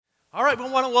All right, we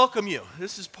want to welcome you.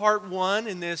 This is part one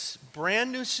in this brand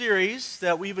new series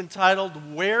that we've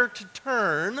entitled Where to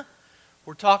Turn.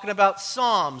 We're talking about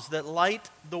Psalms that light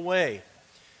the way.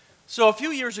 So a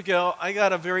few years ago, I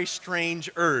got a very strange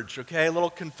urge, okay? A little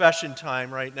confession time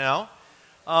right now.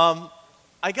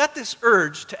 I got this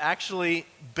urge to actually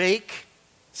bake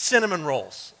cinnamon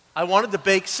rolls. I wanted to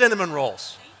bake cinnamon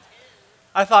rolls.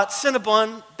 I thought,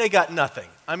 Cinnabon, they got nothing.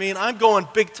 I mean, I'm going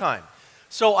big time.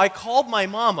 So I called my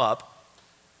mom up,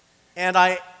 and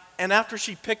after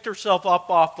she picked herself up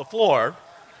off the floor,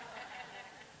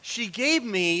 she gave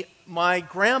me my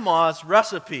grandma's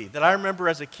recipe that I remember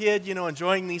as a kid,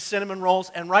 enjoying these cinnamon rolls.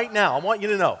 And right now, I want you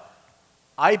to know,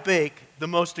 I bake the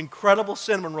most incredible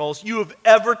cinnamon rolls you have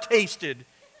ever tasted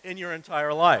in your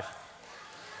entire life.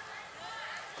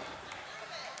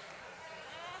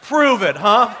 Prove it,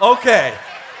 huh? Okay.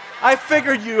 I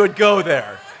figured you would go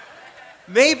there.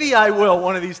 Maybe I will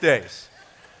one of these days.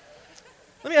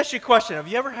 Let me ask you a question. Have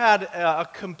you ever had a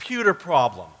computer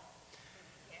problem?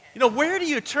 Where do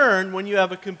you turn when you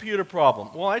have a computer problem?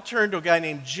 Well, I turned to a guy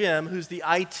named Jim, who's the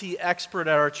IT expert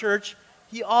at our church.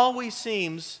 He always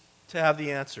seems to have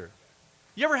the answer.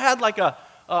 You ever had like a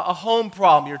home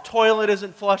problem? Your toilet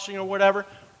isn't flushing or whatever?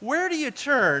 Where do you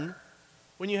turn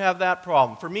when you have that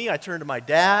problem? For me, I turn to my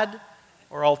dad,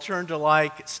 or I'll turn to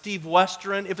like Steve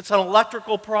Western. If it's an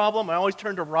electrical problem, I always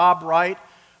turn to Rob Wright,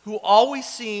 who always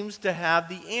seems to have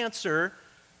the answer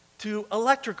to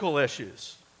electrical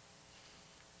issues.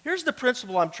 Here's the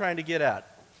principle I'm trying to get at.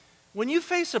 When you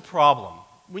face a problem,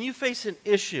 when you face an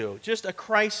issue, just a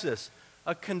crisis,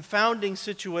 a confounding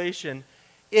situation,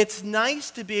 it's nice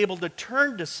to be able to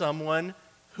turn to someone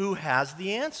who has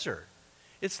the answer.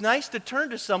 It's nice to turn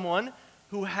to someone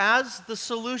who has the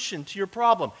solution to your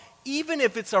problem, even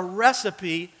if it's a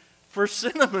recipe for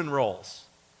cinnamon rolls.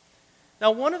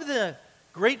 Now, one of the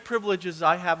great privileges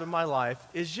I have in my life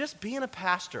is just being a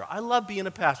pastor. I love being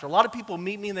a pastor. A lot of people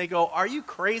meet me and they go, "Are you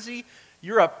crazy?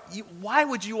 Why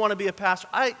would you want to be a pastor?"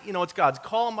 It's God's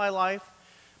call in my life,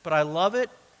 but I love it.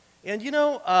 And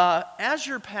as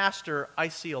your pastor, I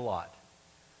see a lot.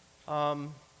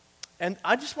 And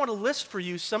I just want to list for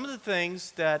you some of the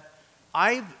things that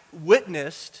I've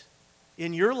witnessed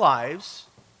in your lives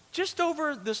just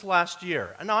over this last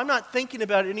year. And now I'm not thinking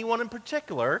about anyone in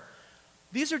particular.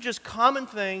 These are just common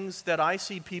things that I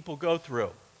see people go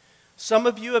through. Some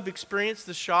of you have experienced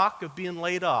the shock of being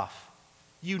laid off.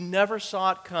 You never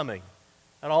saw it coming.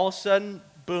 And all of a sudden,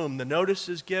 boom, the notice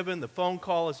is given, the phone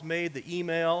call is made, the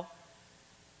email.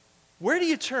 Where do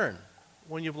you turn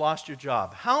when you've lost your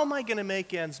job? How am I going to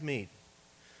make ends meet?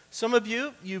 Some of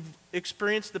you've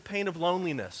experienced the pain of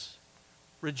loneliness,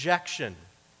 rejection.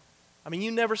 I mean,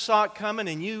 you never saw it coming,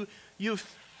 and you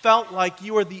felt like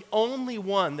you are the only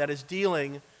one that is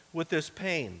dealing with this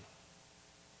pain.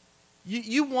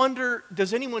 You wonder,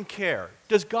 does anyone care?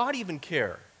 Does God even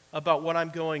care about what I'm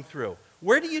going through?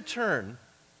 Where do you turn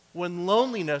when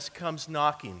loneliness comes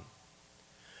knocking?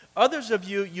 Others of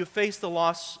you face the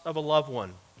loss of a loved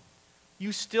one.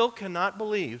 You still cannot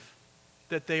believe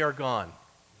that they are gone.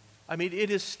 I mean, it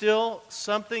is still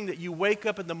something that you wake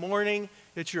up in the morning,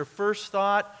 it's your first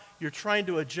thought, you're trying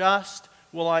to adjust.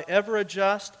 Will I ever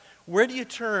adjust? Where do you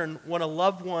turn when a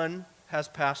loved one has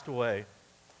passed away?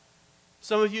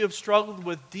 Some of you have struggled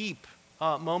with deep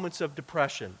moments of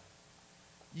depression.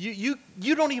 You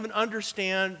don't even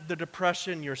understand the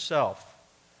depression yourself.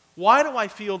 Why do I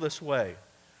feel this way?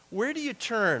 Where do you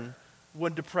turn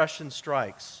when depression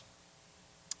strikes?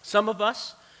 Some of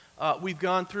us, we've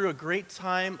gone through a great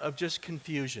time of just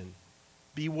confusion,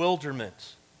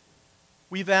 bewilderment.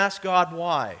 We've asked God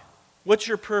why. What's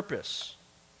your purpose?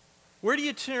 Where do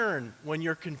you turn when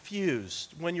you're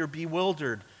confused, when you're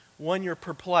bewildered, when you're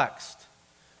perplexed?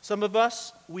 Some of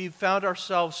us, we've found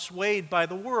ourselves swayed by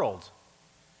the world.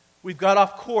 We've got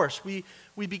off course. We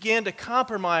began to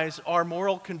compromise our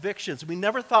moral convictions. We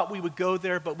never thought we would go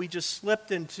there, but we just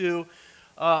slipped into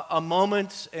a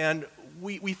moment, and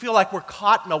we feel like we're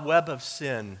caught in a web of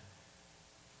sin.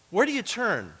 Where do you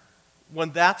turn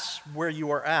when that's where you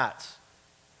are at?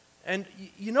 And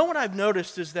you know what I've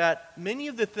noticed is that many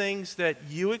of the things that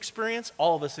you experience,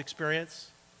 all of us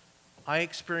experience, I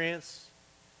experience,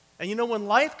 and when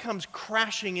life comes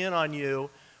crashing in on you,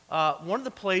 one of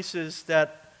the places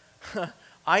that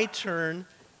I turn,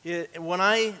 when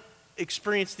I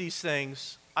experience these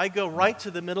things, I go right to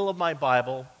the middle of my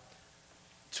Bible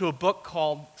to a book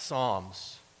called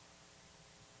Psalms.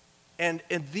 And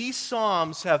these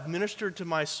Psalms have ministered to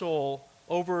my soul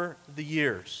over the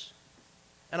years.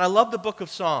 And I love the book of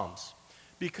Psalms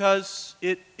because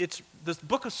this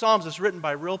book of Psalms is written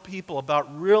by real people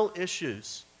about real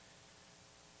issues.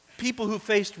 people who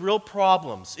faced real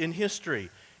problems in history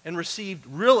and received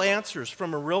real answers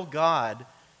from a real God.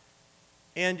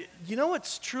 And you know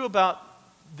what's true about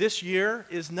this year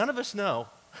is none of us know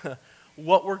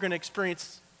what we're going to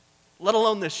experience, let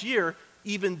alone this year,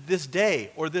 even this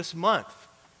day or this month.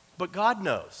 But God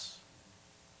knows.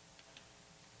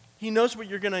 He knows what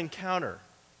you're going to encounter.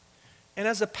 And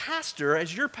as a pastor,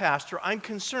 as your pastor, I'm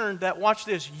concerned that, watch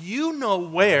this, you know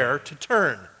where to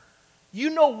turn. You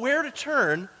know where to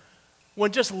turn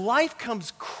when just life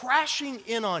comes crashing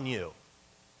in on you.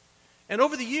 And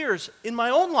over the years, in my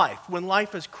own life, when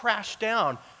life has crashed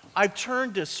down, I've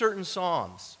turned to certain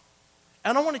Psalms.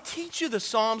 And I want to teach you the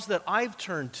Psalms that I've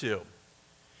turned to.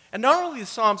 And not only the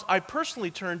Psalms I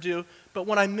personally turn to, but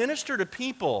when I minister to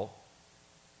people,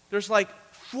 there's like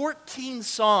 14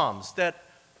 Psalms that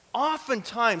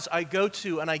oftentimes I go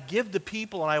to and I give the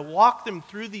people and I walk them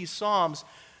through these Psalms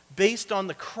based on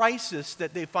the crisis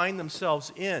that they find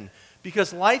themselves in.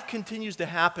 Because life continues to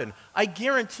happen. I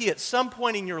guarantee at some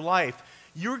point in your life,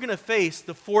 you're going to face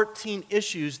the 14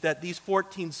 issues that these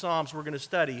 14 Psalms we're going to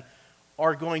study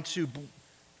are going to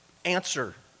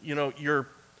answer,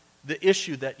 the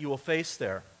issue that you will face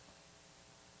there.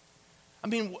 I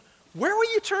mean, where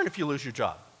will you turn if you lose your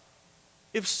job?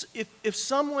 If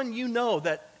someone you know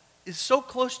that is so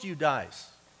close to you dies,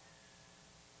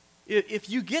 if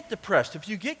you get depressed, if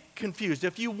you get confused,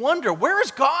 if you wonder, where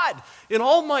is God in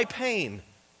all my pain?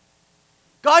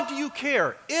 God, do you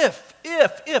care? If,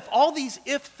 all these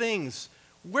if things,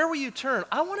 where will you turn?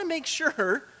 I want to make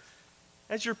sure,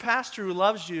 as your pastor who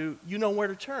loves you, you know where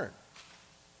to turn.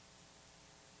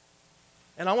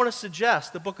 And I want to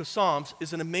suggest the book of Psalms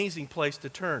is an amazing place to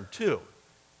turn to.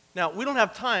 Now, we don't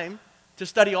have time to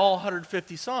study all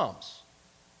 150 Psalms,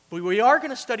 but we are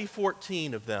going to study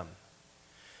 14 of them.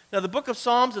 Now, the book of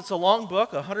Psalms, it's a long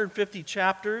book, 150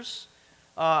 chapters.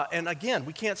 And again,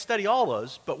 we can't study all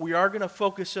those, but we are going to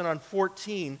focus in on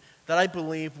 14 that I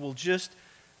believe will just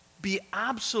be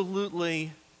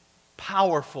absolutely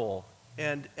powerful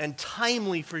and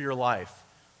timely for your life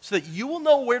so that you will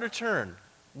know where to turn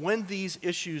when these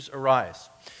issues arise.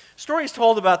 Story is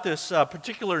told about this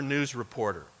particular news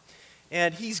reporter.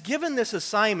 And he's given this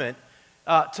assignment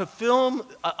to film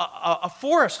a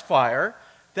forest fire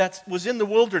that was in the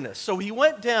wilderness. So he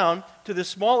went down to this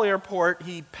small airport,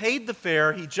 he paid the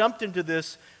fare, he jumped into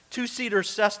this two-seater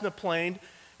Cessna plane,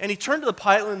 and he turned to the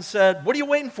pilot and said, "What are you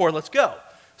waiting for? Let's go."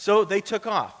 So they took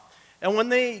off. And when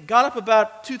they got up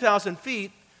about 2,000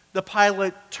 feet, the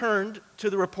pilot turned to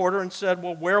the reporter and said,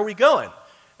 "Well, where are we going?"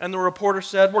 And the reporter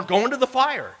said, "We're going to the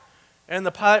fire." And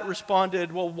the pilot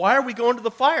responded, "Well, why are we going to the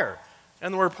fire?"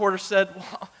 And the reporter said,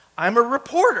 "Well, I'm a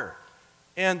reporter."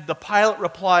 And the pilot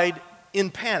replied in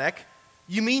panic,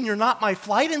 "You mean you're not my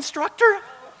flight instructor?"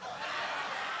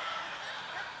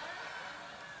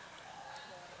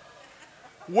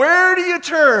 Where do you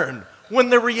turn when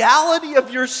the reality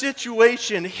of your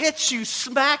situation hits you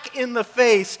smack in the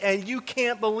face and you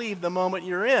can't believe the moment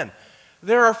you're in?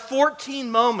 There are 14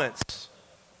 moments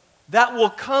that will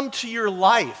come to your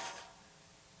life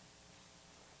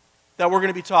that we're going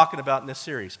to be talking about in this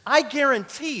series. I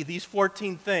guarantee these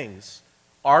 14 things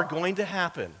are going to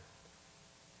happen.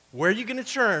 Where are you going to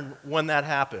turn when that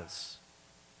happens?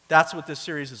 That's what this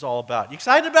series is all about. You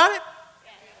excited about it?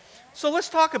 So let's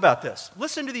talk about this.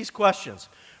 Listen to these questions.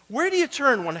 Where do you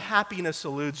turn when happiness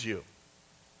eludes you?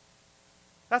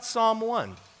 That's Psalm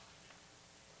 1.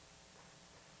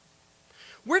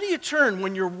 Where do you turn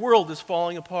when your world is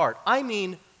falling apart? I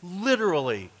mean,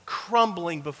 literally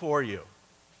crumbling before you.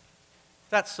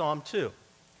 That's Psalm 2.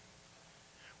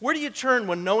 Where do you turn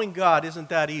when knowing God isn't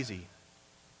that easy?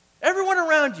 Everyone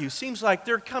around you seems like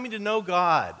they're coming to know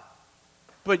God.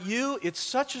 But you, it's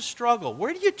such a struggle.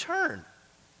 Where do you turn?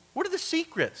 What are the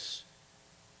secrets?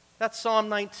 That's Psalm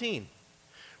 19.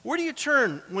 Where do you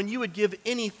turn when you would give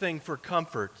anything for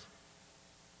comfort?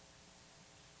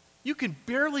 You can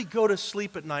barely go to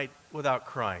sleep at night without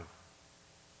crying.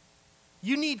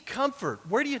 You need comfort.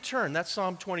 Where do you turn? That's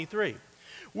Psalm 23.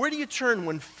 Where do you turn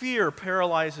when fear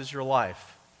paralyzes your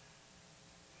life?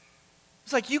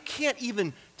 It's like you can't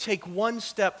even take one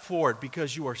step forward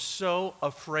because you are so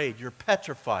afraid. You're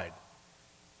petrified.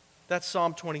 That's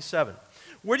Psalm 27.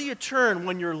 Where do you turn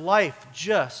when your life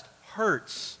just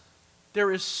hurts?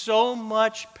 There is so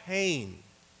much pain.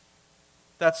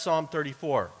 That's Psalm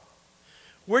 34.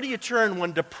 Where do you turn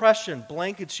when depression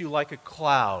blankets you like a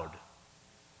cloud?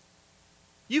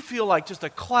 You feel like just a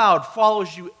cloud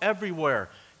follows you everywhere.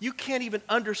 You can't even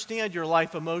understand your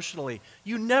life emotionally.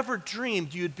 You never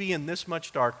dreamed you'd be in this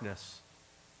much darkness.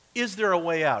 Is there a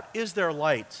way out? Is there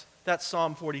light? That's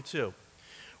Psalm 42.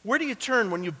 Where do you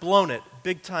turn when you've blown it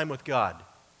big time with God?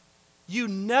 You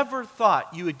never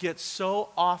thought you would get so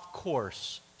off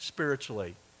course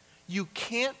spiritually. You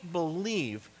can't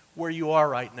believe where you are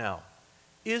right now.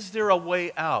 Is there a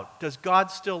way out? Does God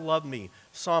still love me?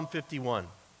 Psalm 51.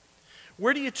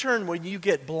 Where do you turn when you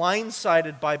get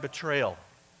blindsided by betrayal?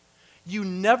 You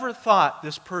never thought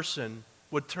this person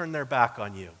would turn their back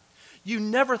on you. You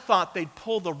never thought they'd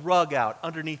pull the rug out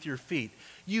underneath your feet.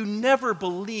 You never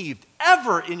believed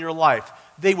ever in your life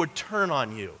they would turn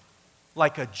on you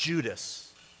like a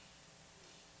Judas.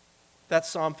 That's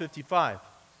Psalm 55.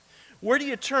 Where do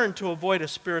you turn to avoid a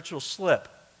spiritual slip?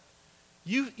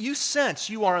 You sense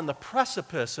you are on the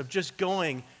precipice of just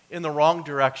going in the wrong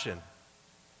direction.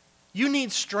 You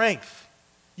need strength.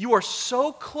 You are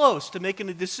so close to making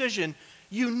a decision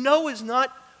you know is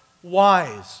not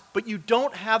wise, but you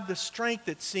don't have the strength,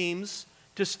 it seems,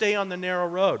 to stay on the narrow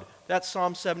road. That's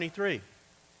Psalm 73.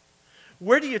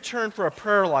 Where do you turn for a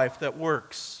prayer life that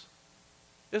works?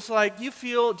 It's like you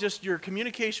feel just your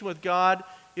communication with God,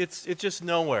 it's just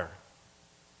nowhere.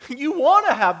 You want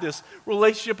to have this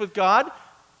relationship with God.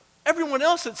 Everyone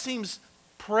else, it seems,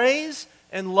 prays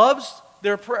and loves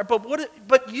their prayer. But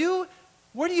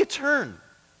where do you turn?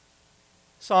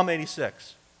 Psalm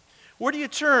 86. Where do you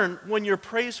turn when your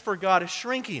praise for God is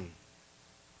shrinking?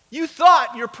 You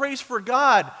thought your praise for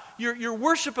God, your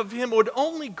worship of Him would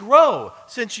only grow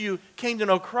since you came to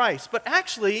know Christ. But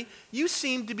actually, you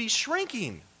seem to be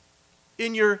shrinking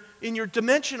in your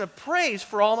dimension of praise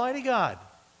for Almighty God.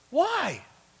 Why?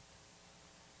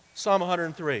 Psalm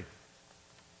 103.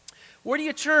 Where do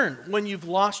you turn when you've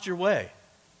lost your way?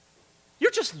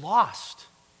 You're just lost.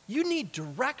 You need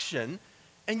direction,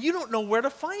 and you don't know where to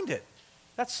find it.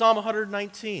 That's Psalm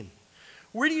 119.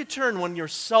 Where do you turn when your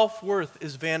self-worth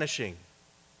is vanishing?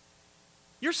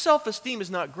 Your self-esteem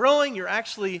is not growing. You're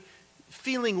actually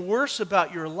feeling worse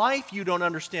about your life. You don't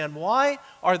understand why.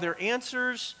 Are there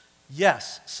answers?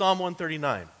 Yes, Psalm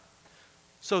 139.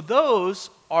 So those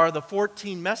are the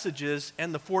 14 messages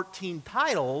and the 14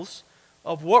 titles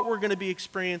of what we're going to be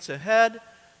experiencing ahead,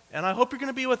 and I hope you're going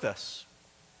to be with us.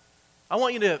 I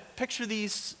want you to picture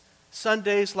these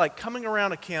Sundays like coming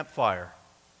around a campfire,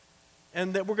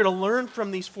 and that we're going to learn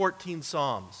from these 14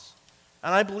 Psalms.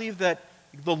 And I believe that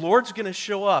the Lord's going to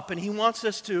show up, and He wants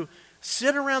us to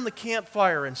sit around the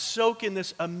campfire and soak in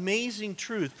this amazing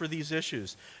truth for these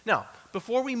issues. Now,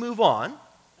 before we move on,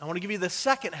 I want to give you the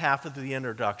second half of the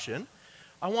introduction.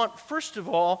 I want, first of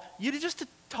all, you to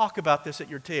talk about this at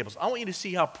your tables. I want you to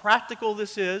see how practical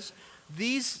this is.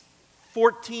 These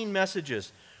 14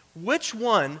 messages, which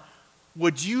one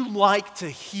would you like to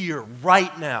hear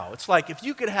right now? It's like if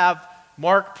you could have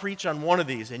Mark preach on one of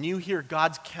these and you hear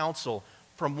God's counsel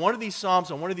from one of these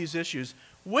Psalms on one of these issues,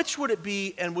 which would it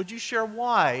be, and would you share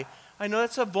why? I know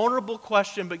that's a vulnerable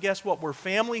question, but guess what? We're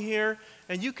family here,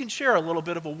 and you can share a little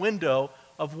bit of a window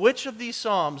of which of these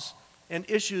Psalms and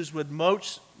issues would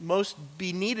most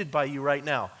be needed by you right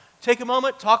now. Take a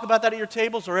moment, talk about that at your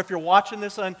tables, or if you're watching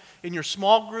this in your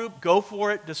small group, go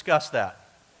for it, discuss that.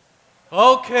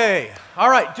 Okay, all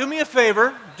right, do me a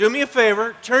favor,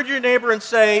 turn to your neighbor and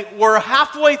say, we're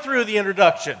halfway through the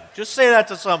introduction. Just say that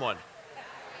to someone.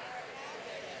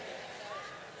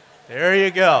 There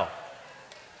you go.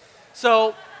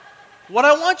 So, what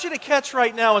I want you to catch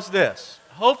right now is this.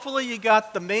 Hopefully you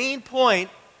got the main point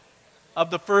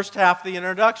of the first half of the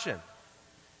introduction.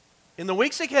 In the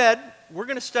weeks ahead, we're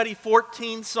going to study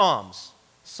 14 Psalms.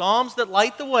 Psalms that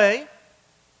light the way.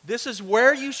 This is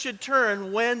where you should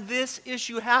turn when this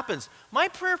issue happens. My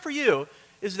prayer for you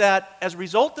is that as a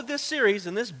result of this series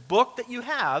and this book that you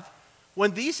have,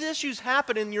 when these issues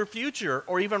happen in your future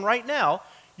or even right now,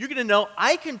 you're going to know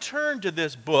I can turn to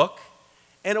this book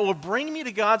and it will bring me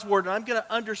to God's Word, and I'm going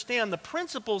to understand the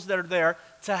principles that are there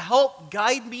to help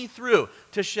guide me through,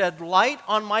 to shed light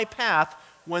on my path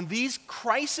when these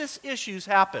crisis issues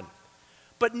happen.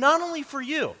 But not only for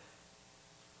you,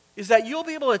 is that you'll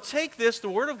be able to take this, the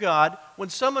Word of God, when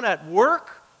someone at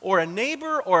work or a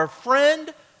neighbor or a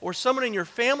friend or someone in your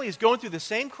family is going through the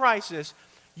same crisis,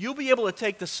 you'll be able to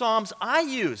take the Psalms I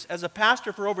use as a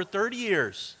pastor for over 30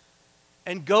 years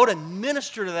and go to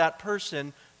minister to that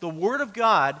person the Word of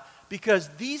God, because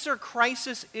these are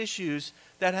crisis issues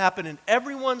that happen in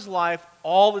everyone's life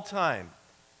all the time.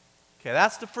 Okay,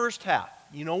 that's the first half.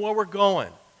 You know where we're going.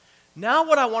 Now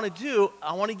what I want to do,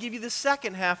 I want to give you the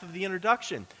second half of the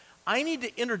introduction. I need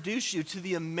to introduce you to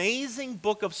the amazing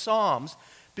book of Psalms,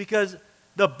 because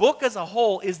the book as a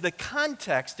whole is the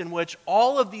context in which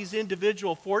all of these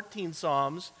individual 14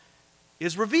 Psalms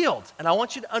is revealed. And I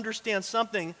want you to understand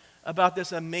something about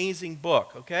this amazing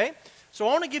book, okay? So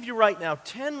I want to give you right now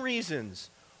 10 reasons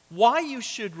why you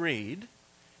should read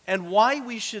and why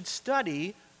we should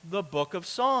study the book of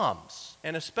Psalms,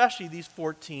 and especially these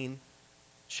 14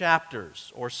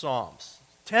 chapters or Psalms.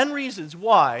 10 reasons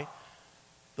why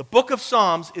the book of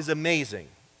Psalms is amazing.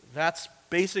 That's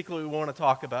basically what we want to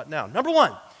talk about now. Number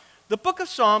one, the book of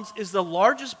Psalms is the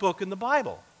largest book in the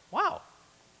Bible. Wow.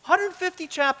 150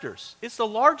 chapters. It's the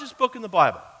largest book in the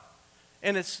Bible.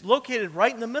 And it's located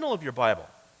right in the middle of your Bible.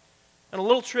 And a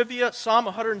little trivia, Psalm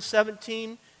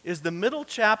 117 is the middle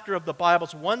chapter of the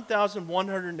Bible's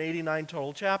 1,189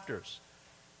 total chapters.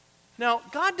 Now,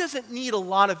 God doesn't need a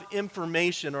lot of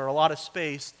information or a lot of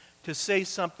space to say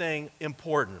something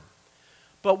important.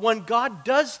 But when God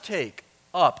does take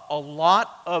up a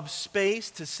lot of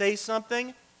space to say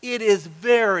something, it is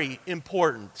very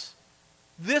important.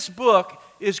 This book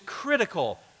is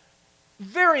critical,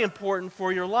 very important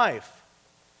for your life.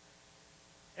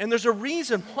 And there's a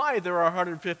reason why there are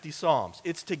 150 Psalms.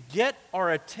 It's to get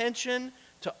our attention,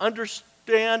 to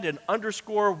understand and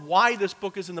underscore why this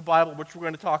book is in the Bible, which we're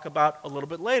going to talk about a little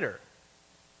bit later.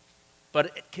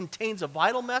 But it contains a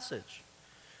vital message.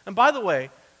 And by the way,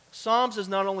 Psalms is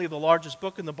not only the largest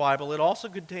book in the Bible, it also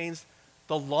contains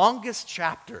the longest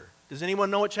chapter. Does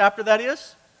anyone know what chapter that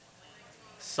is?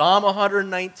 Psalm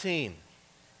 119.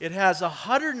 It has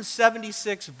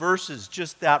 176 verses,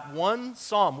 just that one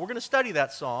psalm. We're going to study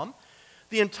that psalm.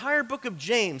 The entire book of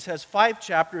James has 5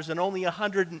 chapters and only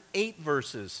 108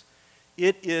 verses.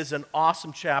 It is an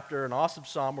awesome chapter, an awesome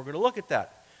psalm. We're going to look at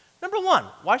that. Number one,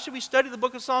 why should we study the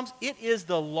book of Psalms? It is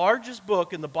the largest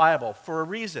book in the Bible for a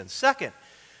reason. Second,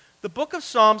 the book of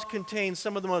Psalms contains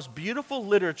some of the most beautiful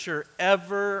literature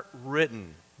ever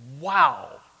written.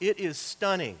 Wow, it is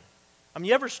stunning. I mean,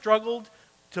 you ever struggled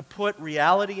to put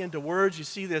reality into words? You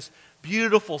see this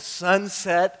beautiful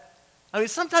sunset. I mean,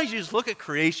 sometimes you just look at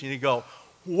creation and you go,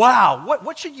 wow,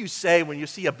 what should you say when you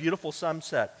see a beautiful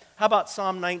sunset? How about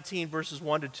Psalm 19, verses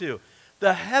 1 to 2?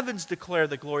 The heavens declare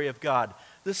the glory of God.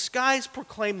 The skies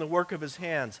proclaim the work of his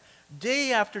hands.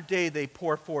 Day after day they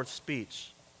pour forth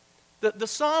speech. The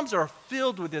Psalms are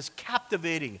filled with this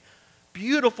captivating,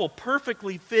 beautiful,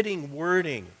 perfectly fitting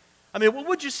wording. I mean, what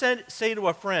would you say to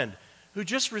a friend who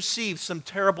just received some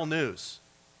terrible news?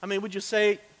 I mean, would you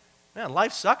say, man,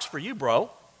 life sucks for you, bro?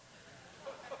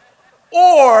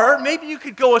 Or maybe you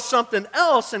could go with something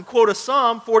else and quote a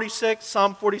Psalm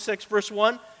 46, verse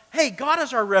 1. Hey, God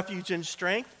is our refuge and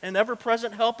strength and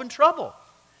ever-present help in trouble.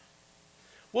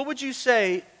 What would you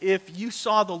say if you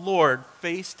saw the Lord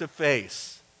face to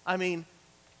face? I mean,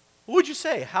 what would you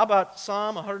say? How about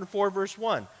Psalm 104, verse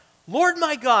 1? Lord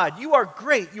my God, you are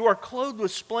great. You are clothed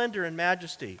with splendor and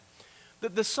majesty.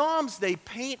 The Psalms, they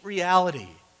paint reality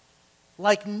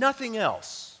like nothing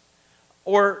else,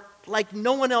 or like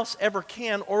no one else ever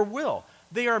can or will.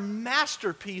 They are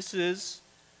masterpieces,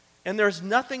 and there's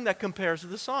nothing that compares to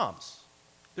the Psalms.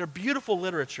 They're beautiful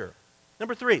literature.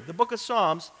 Number 3, the book of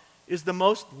Psalms is the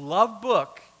most loved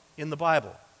book in the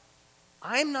Bible.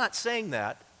 I'm not saying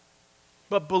that,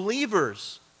 but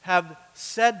believers have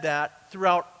said that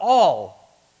throughout all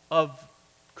of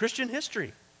Christian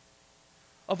history.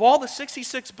 Of all the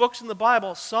 66 books in the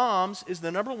Bible, Psalms is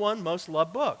the number 1 most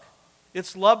loved book.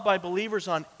 It's loved by believers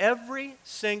on every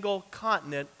single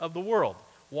continent of the world.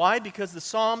 Why? Because the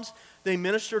Psalms, they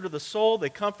minister to the soul, they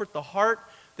comfort the heart,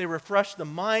 they refresh the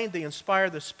mind, they inspire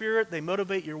the spirit, they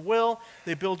motivate your will,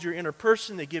 they build your inner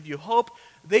person, they give you hope.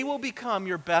 They will become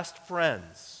your best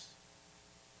friends.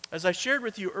 As I shared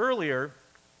with you earlier,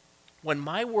 when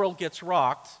my world gets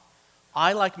rocked,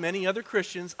 I, like many other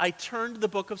Christians, I turn to the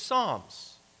book of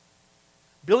Psalms.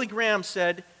 Billy Graham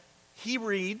said he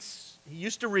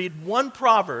used to read 1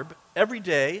 proverb every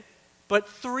day, but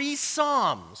 3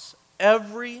 Psalms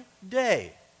every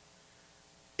day.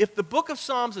 If the book of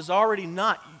Psalms is already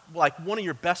not like one of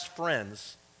your best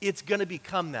friends, it's going to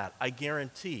become that, I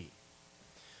guarantee.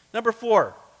 Number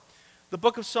 4, the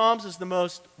book of Psalms is the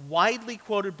most widely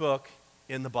quoted book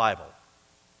in the Bible.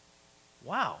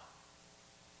 Wow.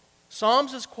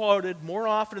 Psalms is quoted more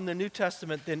often in the New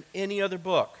Testament than any other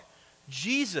book.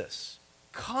 Jesus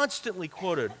constantly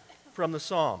quoted from the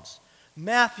Psalms.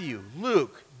 Matthew,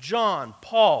 Luke, John,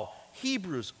 Paul,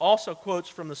 Hebrews also quotes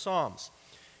from the Psalms.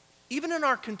 Even in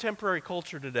our contemporary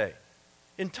culture today,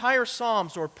 entire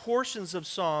Psalms or portions of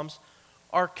Psalms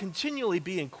are continually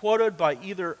being quoted by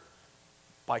either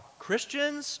by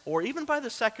Christians or even by the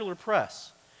secular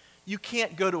press. You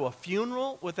can't go to a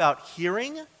funeral without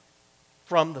hearing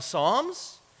from the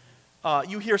Psalms.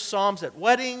 You hear Psalms at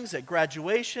weddings, at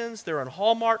graduations, they're on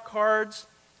Hallmark cards,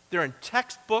 they're in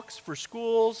textbooks for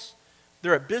schools,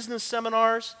 they're at business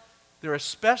seminars, they're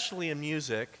especially in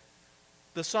music.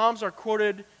 The Psalms are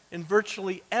quoted in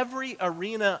virtually every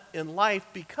arena in life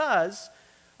because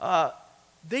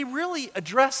they really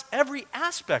address every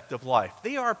aspect of life.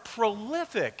 They are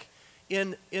prolific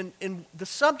in the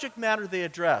subject matter they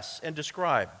address and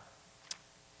describe.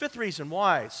 Fifth reason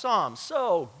why Psalms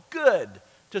so good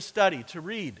to study, to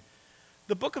read.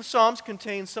 The book of Psalms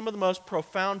contains some of the most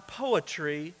profound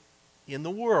poetry in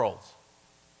the world.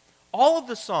 All of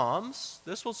the Psalms,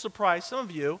 this will surprise some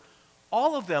of you,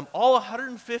 all of them, all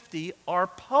 150, are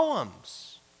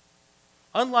poems.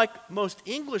 Unlike most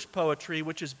English poetry,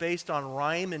 which is based on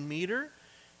rhyme and meter,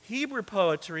 Hebrew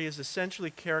poetry is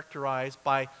essentially characterized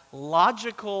by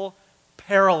logical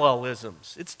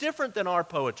parallelisms. It's different than our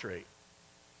poetry.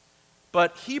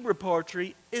 But Hebrew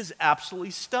poetry is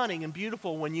absolutely stunning and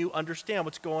beautiful when you understand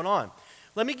what's going on.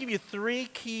 Let me give you three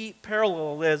key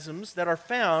parallelisms that are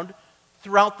found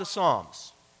throughout the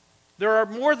Psalms. There are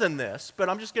more than this, but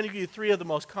I'm just going to give you three of the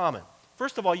most common.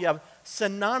 First of all, you have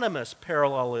synonymous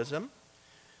parallelism.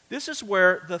 This is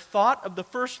where the thought of the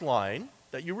first line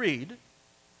that you read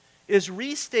is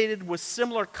restated with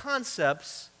similar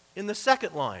concepts in the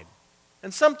second line,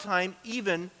 and sometimes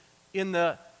even in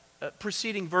the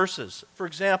preceding verses. For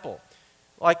example,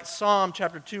 like Psalm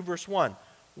chapter 2, verse 1.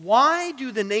 Why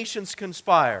do the nations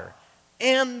conspire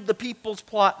and the peoples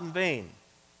plot in vain?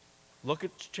 Look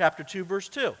at chapter 2, verse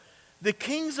 2. The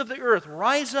kings of the earth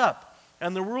rise up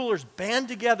and the rulers band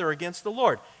together against the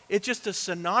Lord. It's just a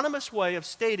synonymous way of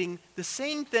stating the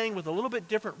same thing with a little bit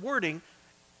different wording,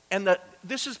 and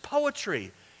this is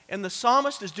poetry. And the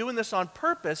psalmist is doing this on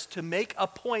purpose to make a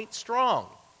point strong.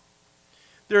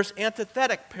 There's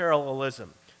antithetic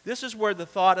parallelism. This is where the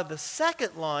thought of the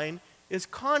second line is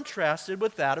contrasted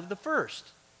with that of the first.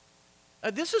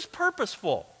 This is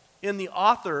purposeful in the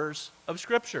authors of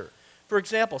Scripture. For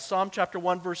example, Psalm chapter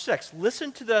 1, verse 6.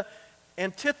 Listen to the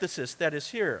antithesis that is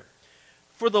here.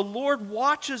 For the Lord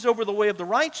watches over the way of the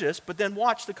righteous, but then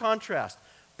watch the contrast.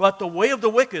 But the way of the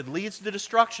wicked leads to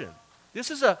destruction. This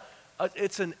is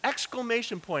it's an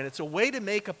exclamation point. It's a way to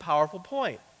make a powerful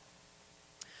point.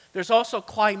 There's also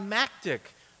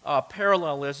climactic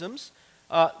parallelisms.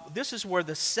 This is where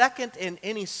the second and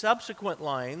any subsequent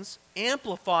lines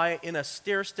amplify in a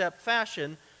stair-step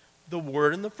fashion the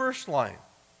word in the first line.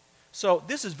 So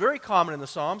this is very common in the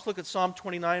Psalms. Look at Psalm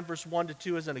 29, verse 1 to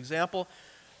 2 as an example.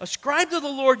 Ascribe to the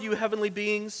Lord, you heavenly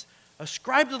beings.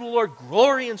 Ascribe to the Lord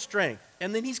glory and strength.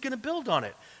 And then he's going to build on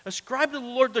it. Ascribe to the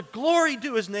Lord the glory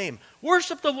due his name.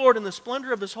 Worship the Lord in the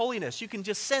splendor of his holiness. You can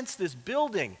just sense this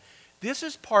building. This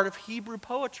is part of Hebrew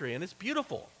poetry, and it's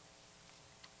beautiful.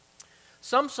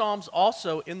 Some psalms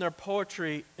also, in their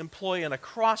poetry, employ an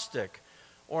acrostic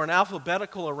or an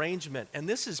alphabetical arrangement, and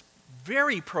this is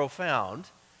very profound.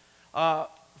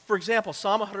 For example,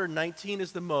 Psalm 119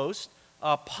 is the most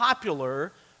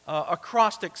popular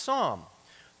acrostic psalm.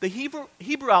 The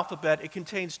Hebrew alphabet, it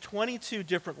contains 22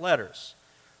 different letters.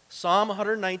 Psalm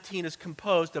 119 is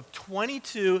composed of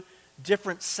 22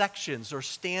 different sections or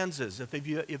stanzas,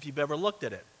 if you've ever looked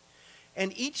at it.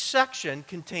 And each section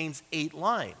contains 8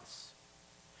 lines.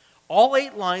 All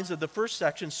 8 lines of the first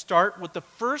section start with the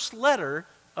first letter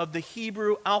of the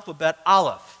Hebrew alphabet,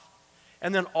 Aleph.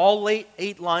 And then all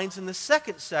 8 lines in the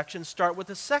second section start with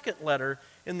the second letter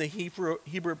in the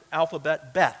Hebrew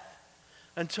alphabet, Beth,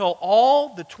 until all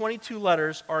the 22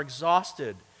 letters are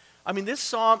exhausted. I mean, this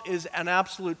psalm is an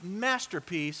absolute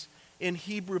masterpiece in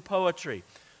Hebrew poetry.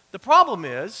 The problem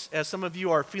is, as some of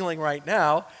you are feeling right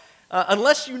now,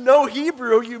 unless you know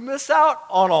Hebrew, you miss out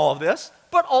on all of this,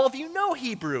 but all of you know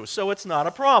Hebrew, so it's not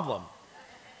a problem.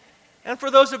 And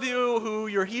for those of you who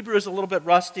your Hebrew is a little bit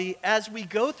rusty, as we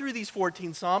go through these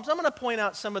 14 Psalms, I'm going to point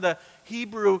out some of the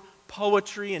Hebrew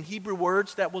poetry and Hebrew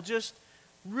words that will just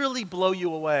really blow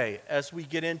you away as we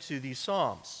get into these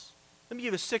Psalms. Let me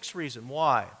give you a 6th reason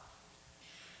why.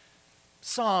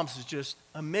 Psalms is just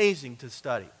amazing to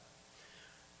study.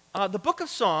 The book of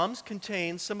Psalms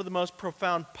contains some of the most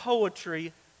profound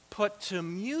poetry put to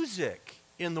music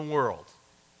in the world.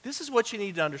 This is what you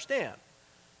need to understand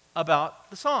about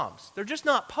the Psalms. They're just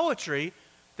not poetry,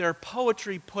 they're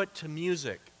poetry put to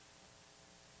music.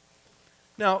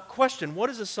 Now, question, what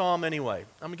is a psalm anyway?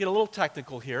 I'm going to get a little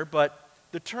technical here, but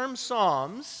the term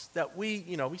Psalms that we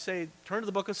say, turn to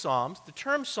the book of Psalms, the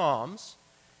term Psalms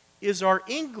is in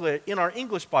our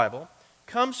English Bible,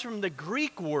 comes from the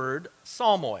Greek word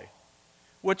psalmoi,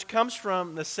 which comes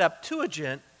from the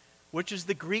Septuagint, which is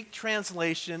the Greek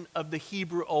translation of the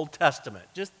Hebrew Old Testament.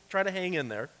 Just try to hang in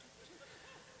there.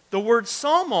 The word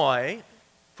psalmoi,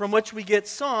 from which we get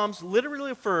Psalms,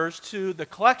 literally refers to the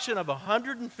collection of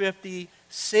 150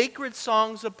 sacred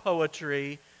songs of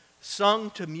poetry sung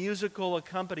to musical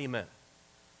accompaniment.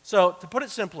 So, to put it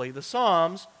simply, the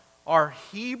Psalms are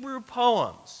Hebrew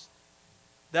poems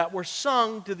that were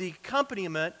sung to the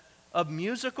accompaniment of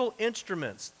musical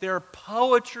instruments. They're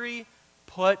poetry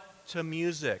put to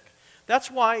music. That's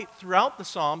why throughout the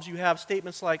Psalms you have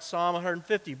statements like Psalm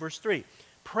 150, verse 3.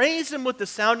 Praise him with the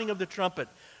sounding of the trumpet.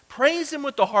 Praise him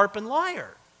with the harp and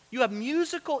lyre. You have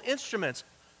musical instruments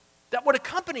that would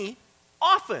accompany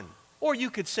often, or you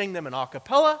could sing them in a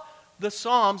cappella, the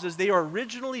Psalms as they are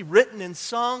originally written and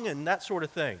sung and that sort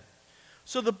of thing.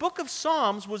 So the book of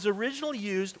Psalms was originally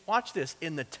used, watch this,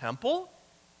 in the temple,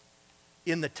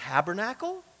 in the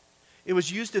tabernacle. It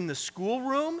was used in the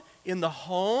schoolroom, in the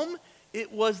home.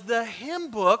 It was the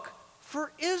hymn book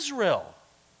for Israel.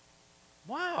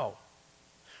 Wow.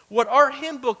 What our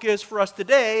hymn book is for us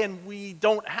today, and we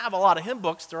don't have a lot of hymn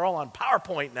books, they're all on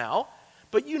PowerPoint now,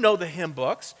 but you know the hymn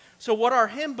books. So what our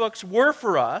hymn books were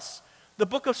for us, the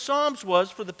book of Psalms was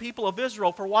for the people of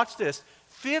Israel for, watch this,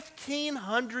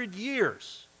 1,500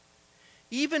 years.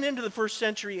 Even into the 1st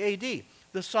century AD,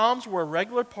 the Psalms were a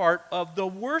regular part of the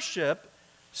worship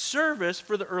service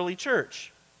for the early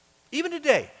church. Even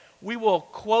today, we will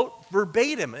quote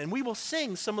verbatim, and we will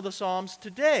sing some of the Psalms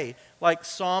today, like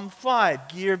Psalm 5,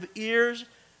 give ear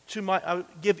to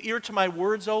my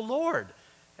words, O Lord.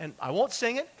 And I won't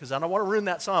sing it, because I don't want to ruin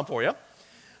that psalm for you.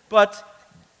 But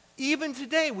even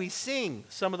today, we sing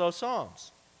some of those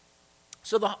psalms.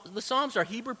 So the Psalms are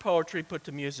Hebrew poetry put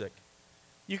to music.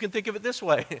 You can think of it this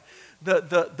way.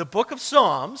 The book of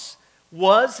Psalms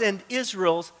was and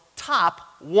Israel's top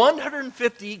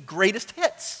 150 greatest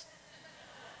hits.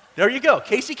 There you go,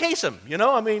 Casey Kasem,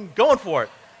 going for it.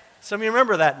 Some of you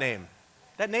remember that name.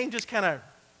 That name just kind of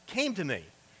came to me.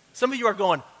 Some of you are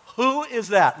going, who is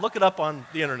that? Look it up on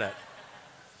the internet.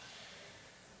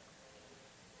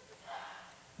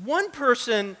 One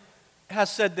person has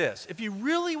said this: if you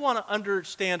really want to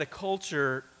understand a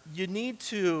culture, you need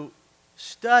to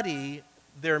study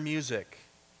their music.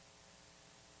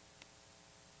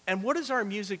 And what does our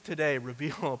music today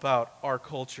reveal about our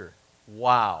culture?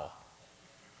 Wow.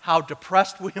 How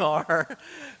depressed we are,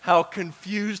 how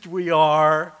confused we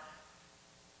are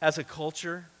as a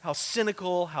culture, how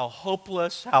cynical, how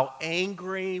hopeless, how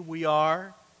angry we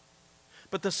are.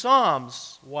 But the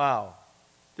Psalms, wow,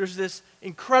 there's this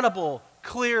incredible,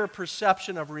 clear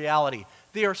perception of reality.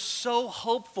 They are so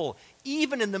hopeful,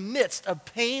 even in the midst of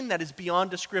pain that is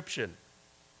beyond description,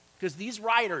 because these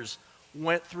writers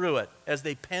went through it as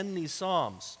they penned these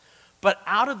Psalms. But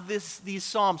out of these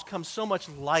Psalms comes so much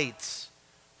light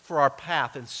for our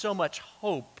path and so much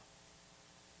hope.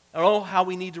 And oh, how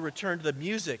we need to return to the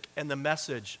music and the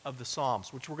message of the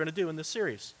Psalms, which we're going to do in this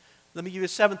series. Let me give you a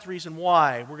 7th reason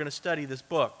why we're going to study this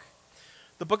book.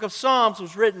 The book of Psalms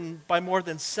was written by more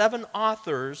than 7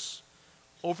 authors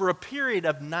over a period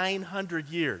of 900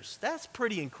 years. That's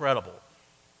pretty incredible.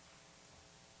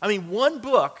 I mean, one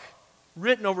book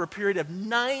written over a period of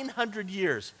 900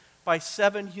 years by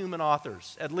 7 human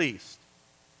authors, at least.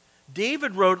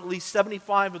 David wrote at least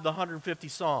 75 of the 150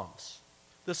 Psalms.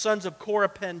 The sons of Korah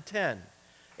penned 10.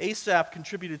 Asaph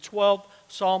contributed 12.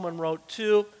 Solomon wrote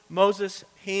 2. Moses,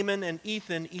 Haman, and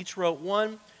Ethan each wrote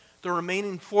 1. The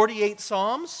remaining 48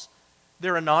 Psalms,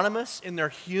 they're anonymous in their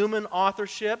human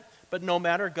authorship, but no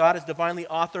matter, God has divinely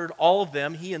authored all of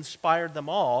them. He inspired them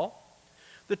all.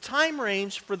 The time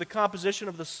range for the composition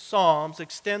of the Psalms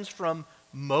extends from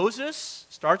Moses,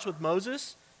 starts with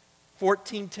Moses,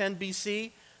 1410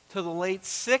 BC, to the late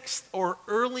 6th or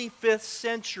early 5th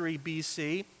century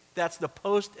BC. That's the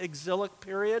post-exilic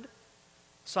period.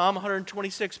 Psalm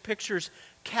 126 pictures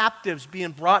captives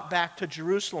being brought back to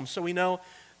Jerusalem. So we know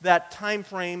that time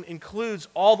frame includes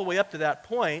all the way up to that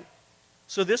point.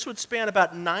 So this would span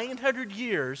about 900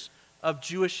 years of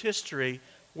Jewish history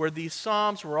where these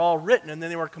Psalms were all written and then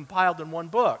they were compiled in one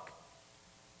book.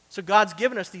 So God's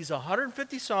given us these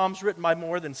 150 Psalms written by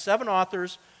more than 7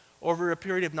 authors over a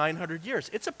period of 900 years.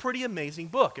 It's a pretty amazing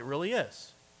book. It really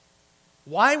is.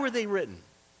 Why were they written?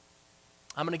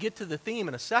 I'm going to get to the theme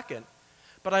in a second,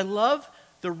 but I love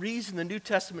the reason the New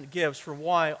Testament gives for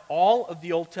why all of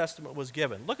the Old Testament was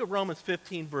given. Look at Romans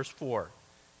 15, verse 4.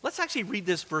 Let's actually read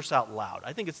this verse out loud.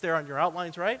 I think it's there on your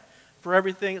outlines, right? For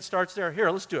everything, it starts there. Here,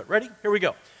 let's do it. Ready? Here we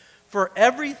go. For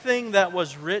everything that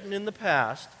was written in the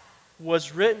past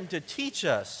was written to teach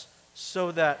us,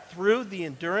 so that through the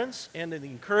endurance and the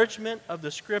encouragement of the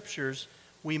Scriptures,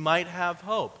 we might have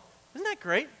hope. Isn't that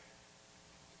great?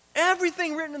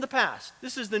 Everything written in the past,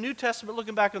 this is the New Testament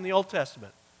looking back on the Old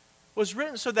Testament, was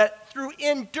written so that through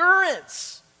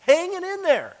endurance, hanging in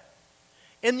there,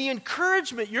 and the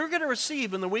encouragement you're going to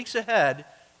receive in the weeks ahead,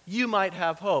 you might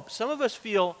have hope. Some of us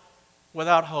feel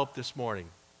without hope this morning.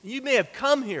 You may have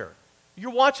come here,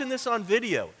 you're watching this on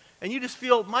video, and you just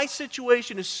feel, my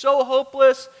situation is so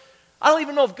hopeless, I don't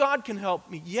even know if God can help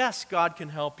me. Yes, God can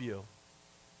help you.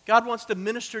 God wants to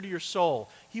minister to your soul.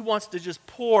 He wants to just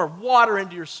pour water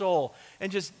into your soul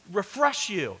and just refresh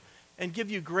you and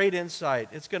give you great insight.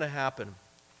 It's going to happen.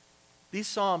 These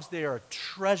Psalms, they are a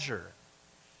treasure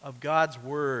of God's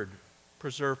Word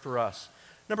preserved for us.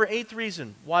 Number 8th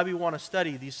reason why we want to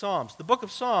study these Psalms. The book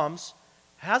of Psalms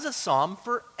has a psalm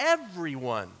for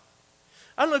everyone.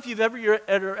 I don't know if you've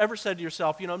ever said to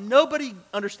yourself, nobody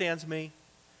understands me.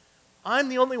 I'm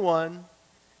the only one.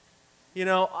 And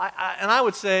I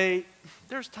would say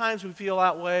there's times we feel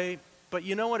that way, but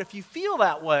you know what? If you feel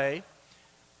that way,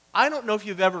 I don't know if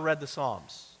you've ever read the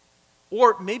Psalms.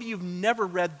 Or maybe you've never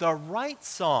read the right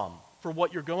psalm for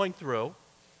what you're going through.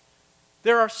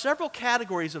 There are several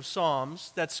categories of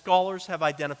psalms that scholars have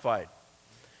identified.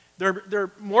 There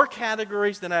are more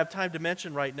categories than I have time to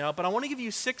mention right now, but I want to give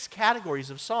you 6 categories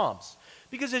of psalms.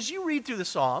 Because as you read through the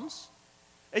Psalms,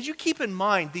 as you keep in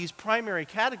mind these primary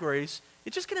categories,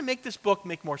 it's just going to make this book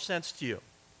make more sense to you.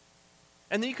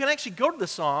 And then you can actually go to the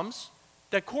Psalms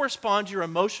that correspond to your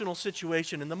emotional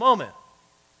situation in the moment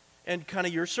and kind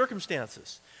of your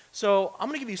circumstances. So I'm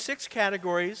going to give you 6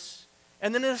 categories,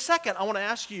 and then in a second I want to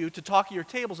ask you to talk at your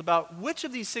tables about which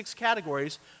of these 6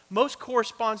 categories most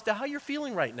corresponds to how you're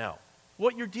feeling right now,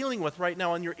 what you're dealing with right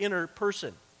now in your inner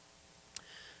person.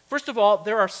 First of all,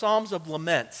 there are Psalms of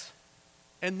lament.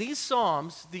 And these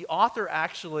Psalms, the author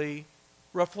actually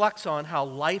reflects on how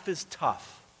life is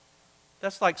tough.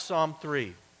 That's like Psalm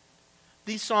 3.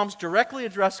 These Psalms directly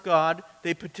address God.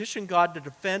 They petition God to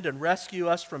defend and rescue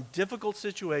us from difficult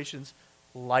situations.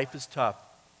 Life is tough.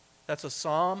 That's a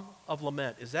Psalm of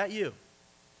lament. Is that you?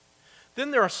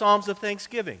 Then there are Psalms of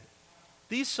thanksgiving.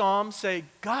 These Psalms say,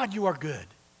 God, you are good.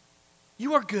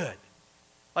 You are good.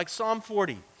 Like Psalm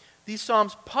 40. These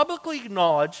Psalms publicly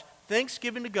acknowledge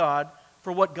thanksgiving to God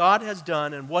for what God has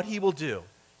done and what He will do.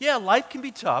 Yeah, life can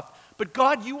be tough, but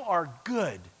God, you are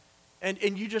good.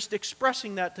 And you just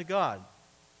expressing that to God.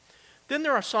 Then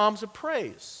there are Psalms of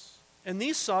praise. And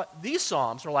these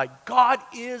Psalms are like, God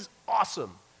is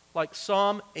awesome, like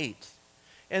Psalm 8.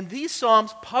 And these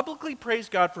Psalms publicly praise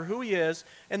God for who He is,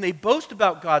 and they boast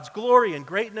about God's glory and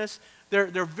greatness.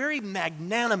 They're very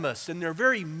magnanimous, and they're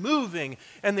very moving,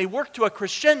 and they work to a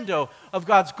crescendo of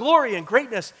God's glory and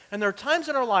greatness. And there are times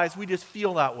in our lives we just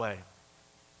feel that way.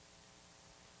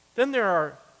 Then there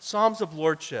are Psalms of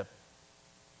lordship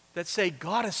that say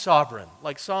God is sovereign,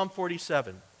 like Psalm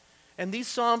 47. And these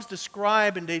Psalms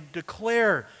describe and they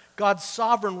declare God's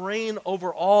sovereign reign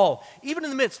over all. Even in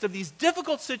the midst of these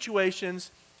difficult situations,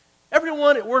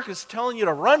 everyone at work is telling you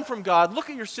to run from God, look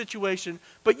at your situation,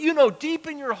 but you know deep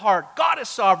in your heart, God is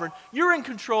sovereign, you're in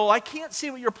control. I can't see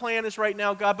what your plan is right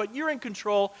now, God, but you're in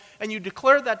control, and you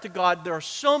declare that to God. There are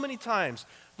so many times.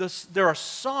 There are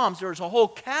Psalms, there's a whole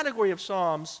category of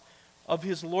Psalms of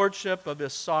His lordship, of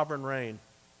His sovereign reign.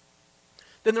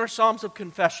 Then there are Psalms of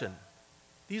confession.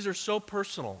 These are so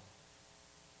personal,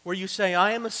 where you say,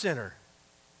 I am a sinner,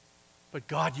 but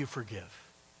God, you forgive,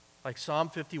 like Psalm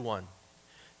 51.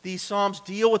 These Psalms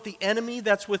deal with the enemy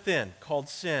that's within, called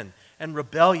sin and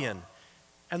rebellion,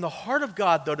 and the heart of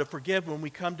God, though, to forgive when we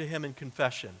come to Him in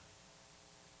confession.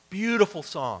 Beautiful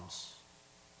Psalms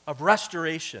of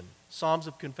restoration, Psalms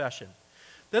of confession.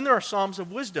 Then there are Psalms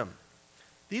of wisdom.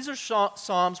 These are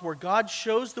Psalms where God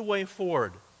shows the way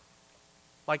forward,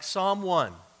 like Psalm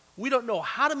 1. We don't know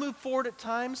how to move forward at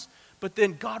times, but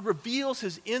then God reveals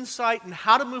His insight in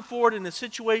how to move forward in a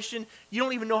situation. You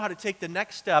don't even know how to take the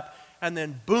next step, and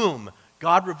then boom,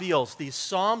 God reveals these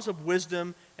Psalms of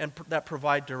wisdom and that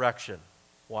provide direction.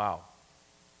 Wow.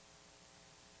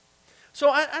 So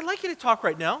I'd like you to talk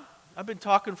right now. I've been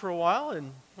talking for a while,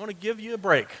 and I want to give you a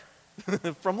break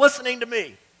from listening to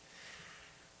me.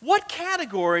 What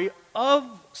category of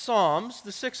Psalms,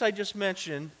 the 6 I just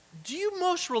mentioned, do you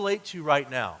most relate to right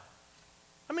now?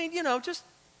 I mean, just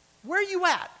where are you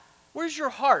at? Where's your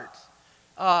heart?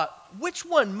 Which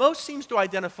one most seems to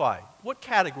identify? What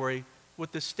category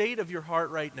with the state of your heart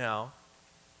right now?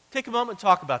 Take a moment and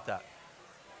talk about that.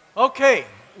 Okay,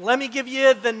 let me give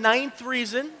you the 9th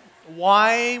reason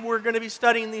why we're going to be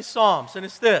studying these Psalms, and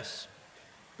it's this.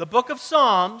 The book of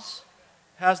Psalms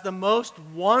has the most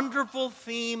wonderful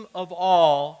theme of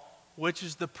all, which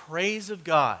is the praise of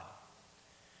God.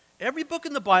 Every book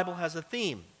in the Bible has a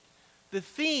theme. The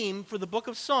theme for the book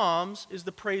of Psalms is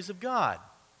the praise of God.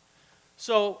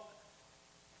 So,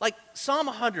 like Psalm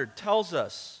 100 tells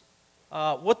us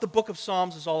what the book of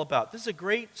Psalms is all about. This is a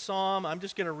great psalm. I'm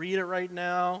just going to read it right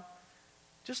now.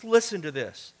 Just listen to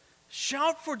this.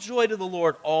 Shout for joy to the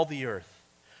Lord, all the earth.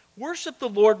 Worship the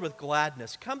Lord with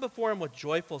gladness. Come before Him with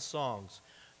joyful songs.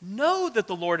 Know that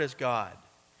the Lord is God.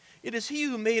 It is he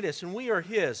who made us, and we are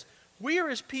his. We are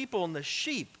his people and the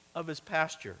sheep of his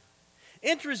pasture.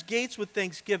 Enter his gates with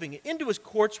thanksgiving, into his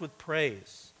courts with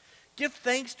praise. Give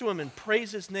thanks to him and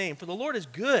praise his name, for the Lord is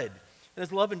good, and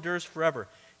his love endures forever.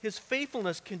 His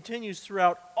faithfulness continues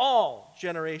throughout all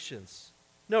generations.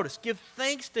 Notice, give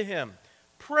thanks to him,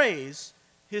 praise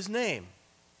his name.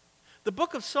 The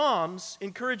book of Psalms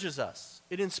encourages us.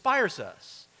 It inspires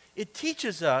us. It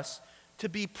teaches us to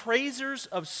be praisers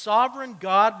of sovereign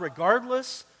God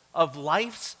regardless of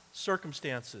life's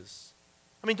circumstances.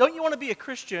 I mean, don't you want to be a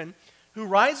Christian who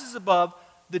rises above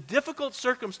the difficult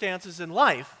circumstances in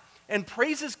life and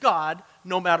praises God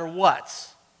no matter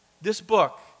what? This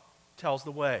book tells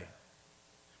the way.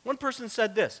 One person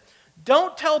said this: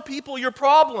 don't tell people your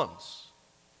problems.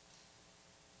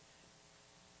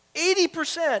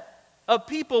 80% of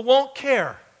people won't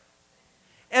care,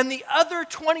 and the other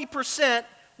 20%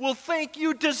 will think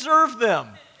you deserve them.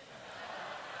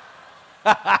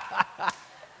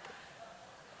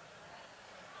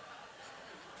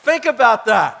 Think about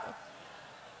that.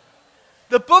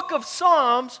 The book of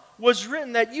Psalms was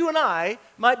written that you and I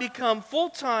might become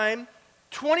full-time,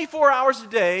 24 hours a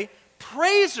day,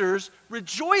 praisers,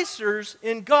 rejoicers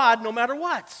in God no matter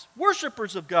what.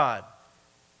 Worshipers of God.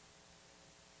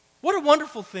 What a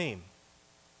wonderful theme.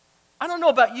 I don't know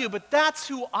about you, but that's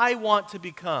who I want to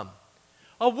become.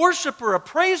 A worshiper, a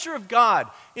praiser of God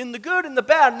in the good and the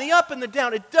bad, in the up and the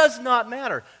down. It does not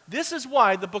matter. This is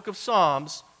why the book of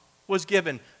Psalms was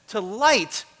given, to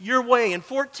light your way in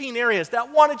 14 areas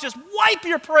that want to just wipe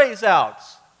your praise out.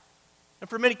 And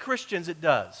for many Christians it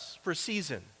does, for a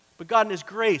season. But God in his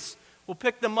grace will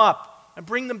pick them up and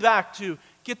bring them back to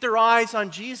get their eyes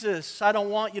on Jesus. I don't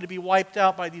want you to be wiped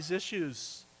out by these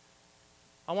issues.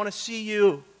 I want to see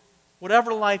you,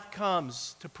 whatever life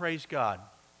comes, to praise God.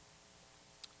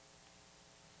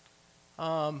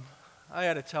 I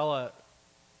had to tell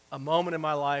a moment in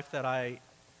my life that I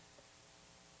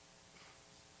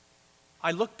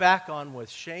look back on with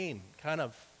shame, kind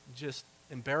of just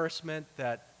embarrassment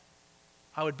that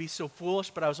I would be so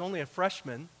foolish, but I was only a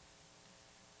freshman.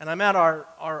 And I'm at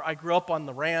I grew up on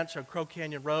the ranch on Crow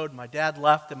Canyon Road. My dad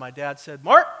left, and my dad said,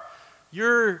 "Mark,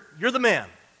 you're the man."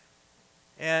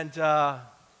 And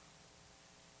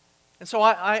so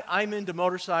I'm into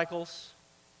motorcycles,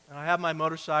 and I have my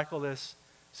motorcycle, this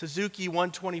Suzuki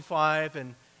 125,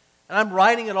 and I'm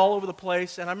riding it all over the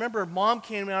place. And I remember Mom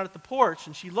came out at the porch,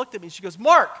 and she looked at me, and she goes,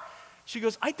 "Mark," she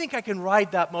goes, "I think I can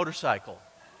ride that motorcycle."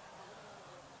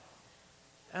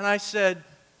 And I said,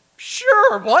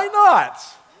 "Sure, why not?"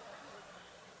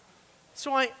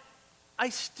 So I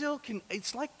still can,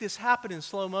 it's like this happened in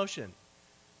slow motion.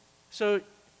 So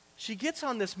she gets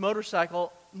on this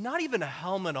motorcycle, not even a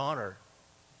helmet on her.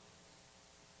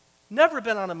 Never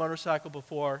been on a motorcycle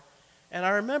before. And I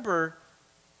remember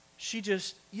she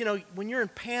just, when you're in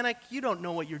panic, you don't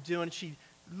know what you're doing. She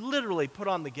literally put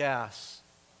on the gas,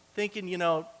 thinking,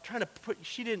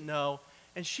 she didn't know.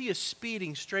 And she is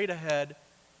speeding straight ahead.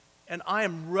 And I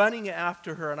am running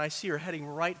after her, and I see her heading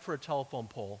right for a telephone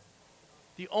pole.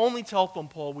 The only telephone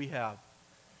pole we have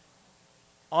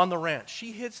on the ranch.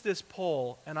 She hits this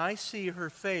pole, and I see her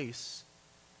face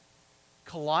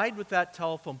collide with that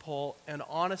telephone pole, and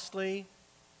honestly,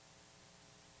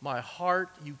 my heart,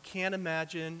 you can't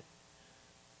imagine,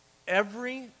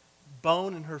 every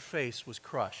bone in her face was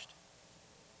crushed.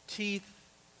 Teeth,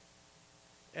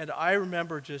 and I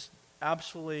remember just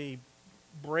absolutely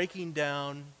breaking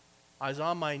down. I was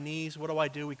on my knees.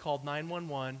 What do? We called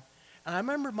 911. And I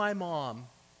remember my mom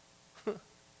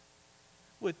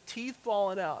with teeth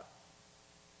falling out,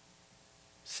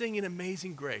 singing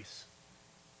Amazing Grace,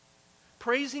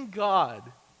 praising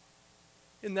God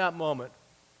in that moment.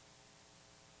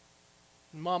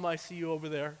 And Mom, I see you over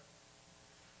there.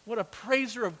 What a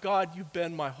praiser of God you've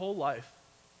been my whole life.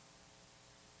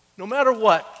 No matter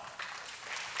what.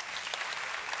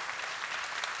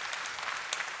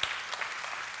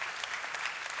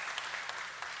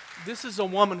 This is a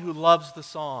woman who loves the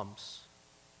Psalms.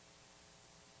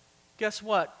 Guess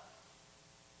what?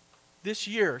 This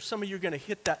year, some of you are going to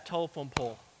hit that telephone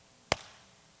pole.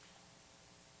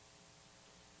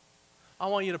 I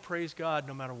want you to praise God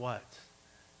no matter what.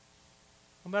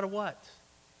 No matter what.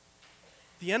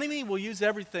 The enemy will use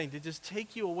everything to just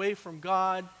take you away from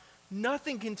God.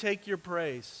 Nothing can take your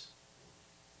praise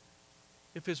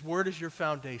if his word is your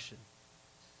foundation.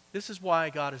 This is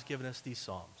why God has given us these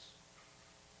Psalms.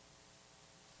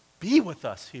 Be with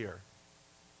us here.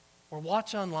 Or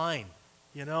watch online,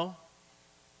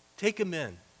 Take them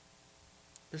in.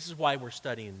 This is why we're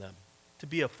studying them. To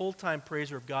be a full-time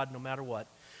praiser of God no matter what.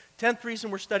 10th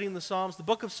reason we're studying the Psalms. The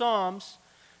book of Psalms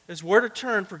is where to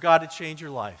turn for God to change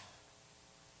your life.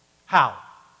 How?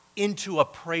 Into a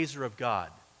praiser of God,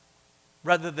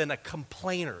 rather than a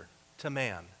complainer to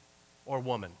man or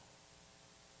woman.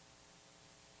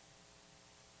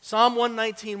 Psalm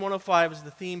 119, 105 is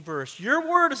the theme verse. Your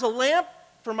word is a lamp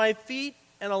for my feet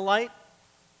and a light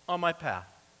on my path.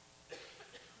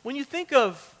 When you think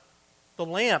of the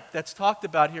lamp that's talked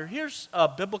about here, here's a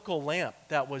biblical lamp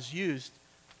that was used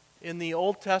in the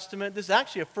Old Testament. This is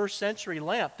actually a first century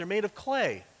lamp. They're made of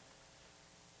clay.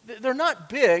 They're not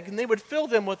big, and they would fill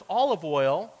them with olive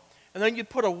oil, and then you'd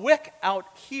put a wick out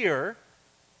here,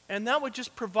 and that would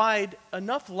just provide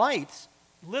enough light,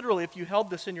 literally if you held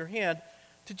this in your hand,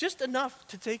 to just enough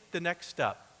to take the next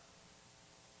step.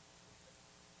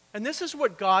 And this is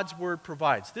what God's word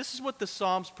provides. This is what the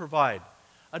Psalms provide.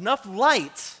 Enough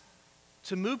light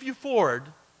to move you forward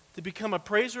to become a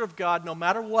praiser of God no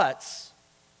matter what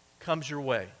comes your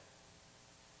way.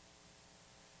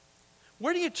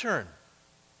 Where do you turn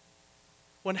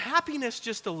when happiness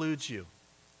just eludes you?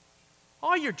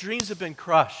 All your dreams have been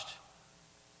crushed.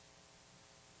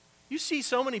 You see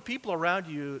so many people around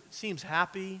you, it seems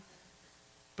happy,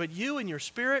 but you and your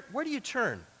spirit, where do you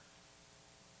turn?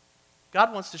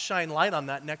 God wants to shine light on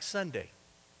that next Sunday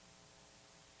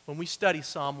when we study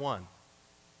Psalm 1.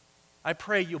 I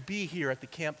pray you'll be here at the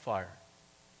campfire.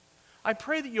 I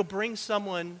pray that you'll bring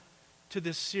someone to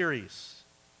this series.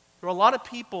 There are a lot of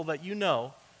people that you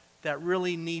know that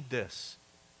really need this.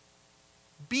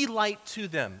 Be light to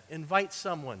them. Invite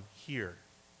someone here.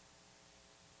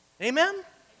 Amen? Amen.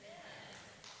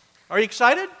 Are you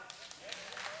excited?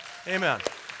 Amen.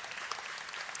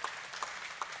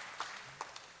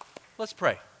 Let's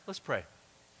pray. Let's pray.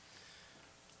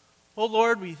 Oh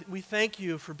Lord, we thank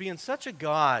you for being such a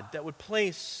God that would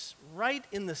place right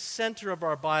in the center of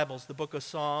our Bibles the book of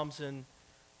Psalms. And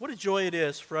what a joy it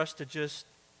is for us to just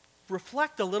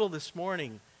reflect a little this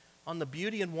morning on the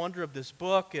beauty and wonder of this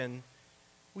book. And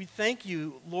we thank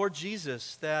you, Lord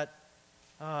Jesus, that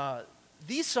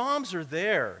these Psalms are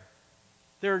there.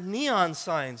 They're neon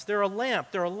signs. They're a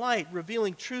lamp. They're a light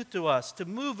revealing truth to us, to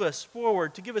move us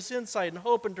forward, to give us insight and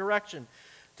hope and direction,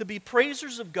 to be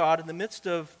praisers of God in the midst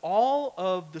of all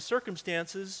of the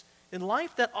circumstances in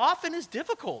life that often is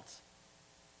difficult.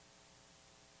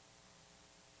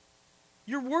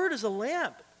 Your word is a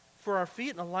lamp for our feet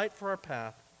and a light for our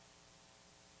path.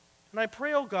 And I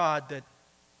pray, oh God, that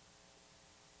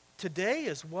today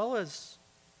as well as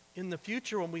in the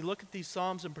future when we look at these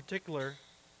Psalms in particular,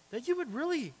 that you would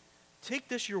really take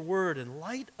this, your word, and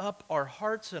light up our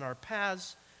hearts and our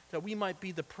paths that we might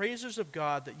be the praisers of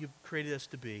God that you've created us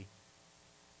to be.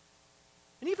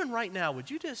 And even right now, would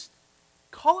you just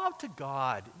call out to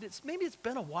God? Maybe it's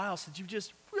been a while since you've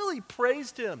just really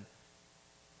praised him.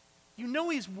 You know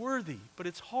he's worthy, but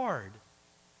it's hard.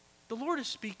 The Lord is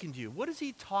speaking to you. What is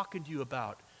he talking to you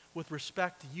about with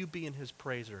respect to you being his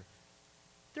praiser?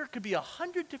 There could be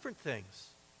 100 different things.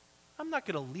 I'm not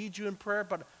going to lead you in prayer,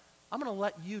 but I'm going to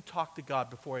let you talk to God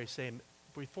before I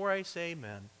say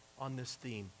amen on this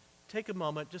theme. Take a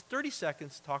moment, just 30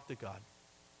 seconds, talk to God.